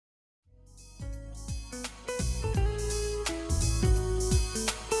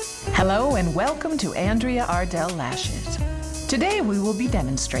Hello and welcome to Ardell Lashes. Today we will be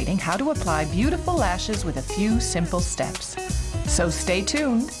demonstrating how to apply beautiful lashes with a few simple steps. So stay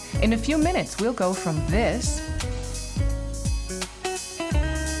tuned. In a few minutes we'll go from this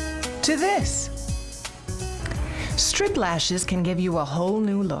to this. Strip lashes can give you a whole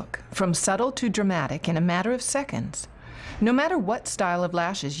new look, from subtle to dramatic in a matter of seconds. No matter what style of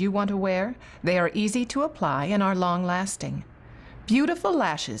lashes you want to wear, they are easy to apply and are long-lasting. Beautiful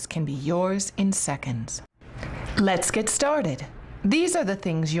lashes can be yours in seconds. Let's get started. These are the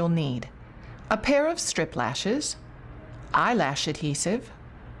things you'll need: a pair of strip lashes, eyelash adhesive,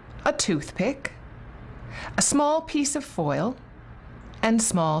 a toothpick, a small piece of foil, and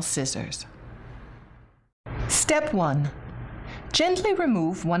small scissors. Step 1. Gently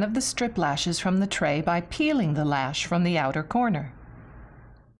remove one of the strip lashes from the tray by peeling the lash from the outer corner.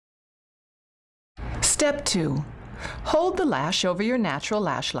 Step 2. Hold the lash over your natural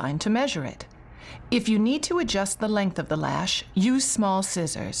lash line to measure it. If you need to adjust the length of the lash, use small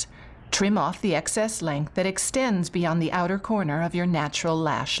scissors. Trim off the excess length that extends beyond the outer corner of your natural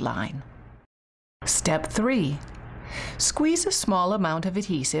lash line. Step 3. Squeeze a small amount of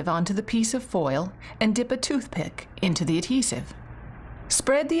adhesive onto the piece of foil and dip a toothpick into the adhesive.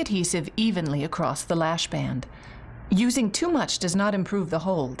 Spread the adhesive evenly across the lash band. Using too much does not improve the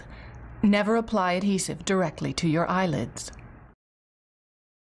hold. Never apply adhesive directly to your eyelids.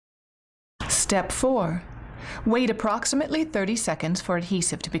 Step 4. Wait approximately 30 seconds for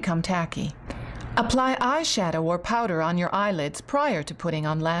adhesive to become tacky. Apply eyeshadow or powder on your eyelids prior to putting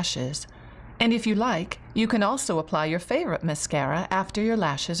on lashes. And if you like, you can also apply your favorite mascara after your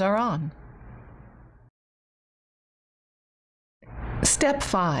lashes are on. Step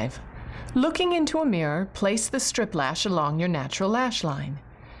 5. Looking into a mirror, place the strip lash along your natural lash line.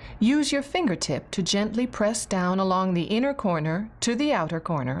 Use your fingertip to gently press down along the inner corner to the outer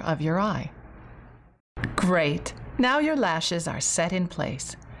corner of your eye. Great! Now your lashes are set in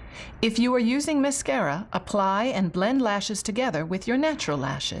place. If you are using mascara, apply and blend lashes together with your natural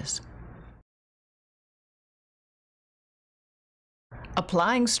lashes.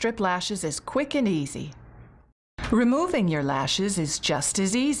 Applying strip lashes is quick and easy. Removing your lashes is just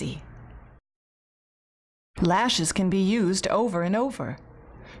as easy. Lashes can be used over and over.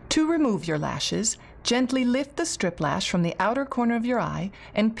 To remove your lashes, gently lift the strip lash from the outer corner of your eye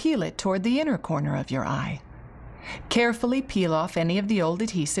and peel it toward the inner corner of your eye. Carefully peel off any of the old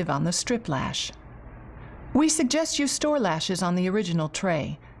adhesive on the strip lash. We suggest you store lashes on the original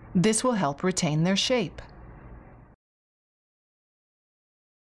tray. This will help retain their shape.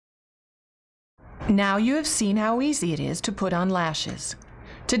 Now you have seen how easy it is to put on lashes.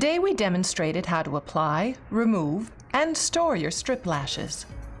 Today we demonstrated how to apply, remove, and store your strip lashes.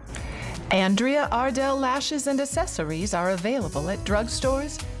 Ardell lashes and accessories are available at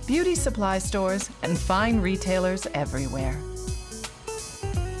drugstores, beauty supply stores, and fine retailers everywhere.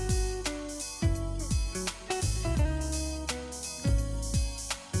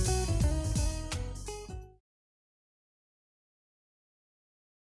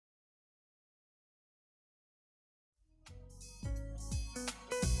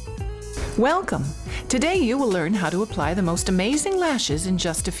 Welcome! Today you will learn how to apply the most amazing lashes in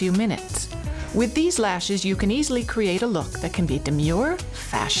just a few minutes. With these lashes you can easily create a look that can be demure,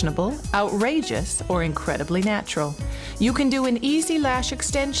 fashionable, outrageous, or incredibly natural. You can do an easy lash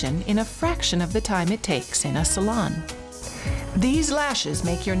extension in a fraction of the time it takes in a salon. These lashes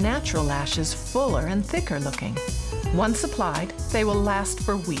make your natural lashes fuller and thicker looking. Once applied, they will last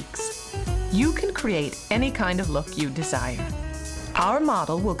for weeks. You can create any kind of look you desire. Our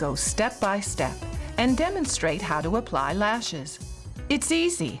model will go step by step and demonstrate how to apply lashes. It's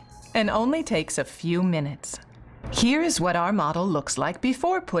easy and only takes a few minutes. Here is what our model looks like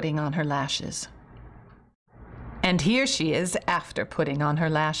before putting on her lashes. And here she is after putting on her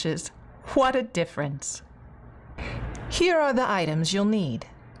lashes. What a difference! Here are the items you'll need: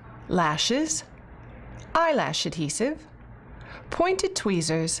 lashes, eyelash adhesive, pointed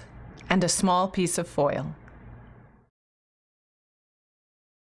tweezers, and a small piece of foil.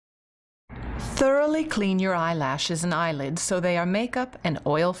 Thoroughly clean your eyelashes and eyelids so they are makeup and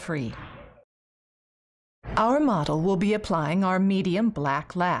oil-free. Our model will be applying our medium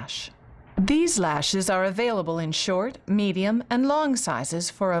black lash. These lashes are available in short, medium, and long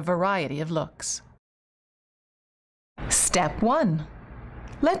sizes for a variety of looks. Step 1.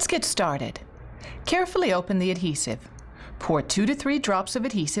 Let's get started. Carefully open the adhesive. Pour 2 to 3 drops of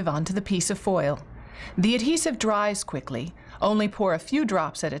adhesive onto the piece of foil. The adhesive dries quickly. Only pour a few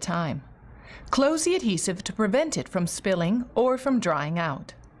drops at a time. Close the adhesive to prevent it from spilling or from drying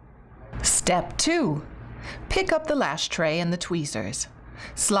out. Step 2. Pick up the lash tray and the tweezers.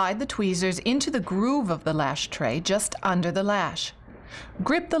 Slide the tweezers into the groove of the lash tray just under the lash.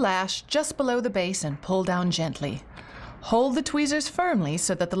 Grip the lash just below the base and pull down gently. Hold the tweezers firmly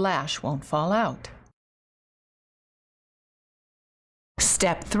so that the lash won't fall out.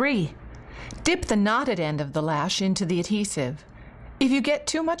 Step 3. Dip the knotted end of the lash into the adhesive. If you get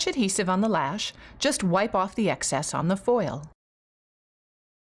too much adhesive on the lash, just wipe off the excess on the foil.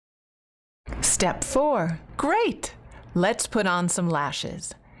 Step 4. Great! Let's put on some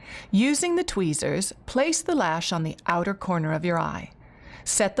lashes. Using the tweezers, place the lash on the outer corner of your eye.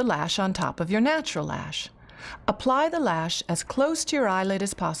 Set the lash on top of your natural lash. Apply the lash as close to your eyelid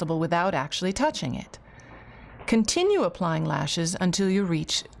as possible without actually touching it. Continue applying lashes until you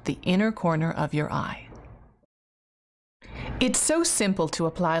reach the inner corner of your eye. It's so simple to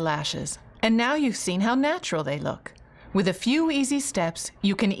apply lashes, and now you've seen how natural they look. With a few easy steps,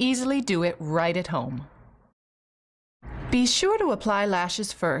 you can easily do it right at home. Be sure to apply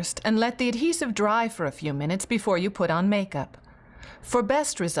lashes first and let the adhesive dry for a few minutes before you put on makeup. For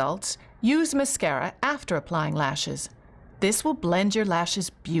best results, use mascara after applying lashes. This will blend your lashes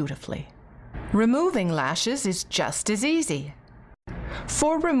beautifully. Removing lashes is just as easy.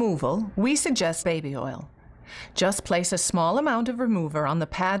 For removal, we suggest baby oil. Just place a small amount of remover on the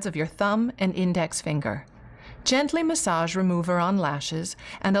pads of your thumb and index finger. Gently massage remover on lashes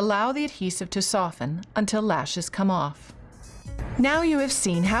and allow the adhesive to soften until lashes come off. Now you have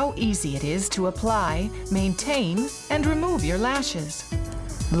seen how easy it is to apply, maintain, and remove your lashes.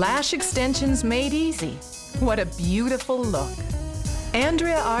 Lash extensions made easy. What a beautiful look!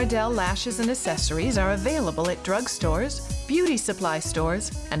 Andrea Ardell lashes and accessories are available at drugstores, beauty supply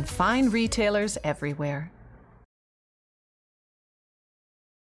stores, and fine retailers everywhere.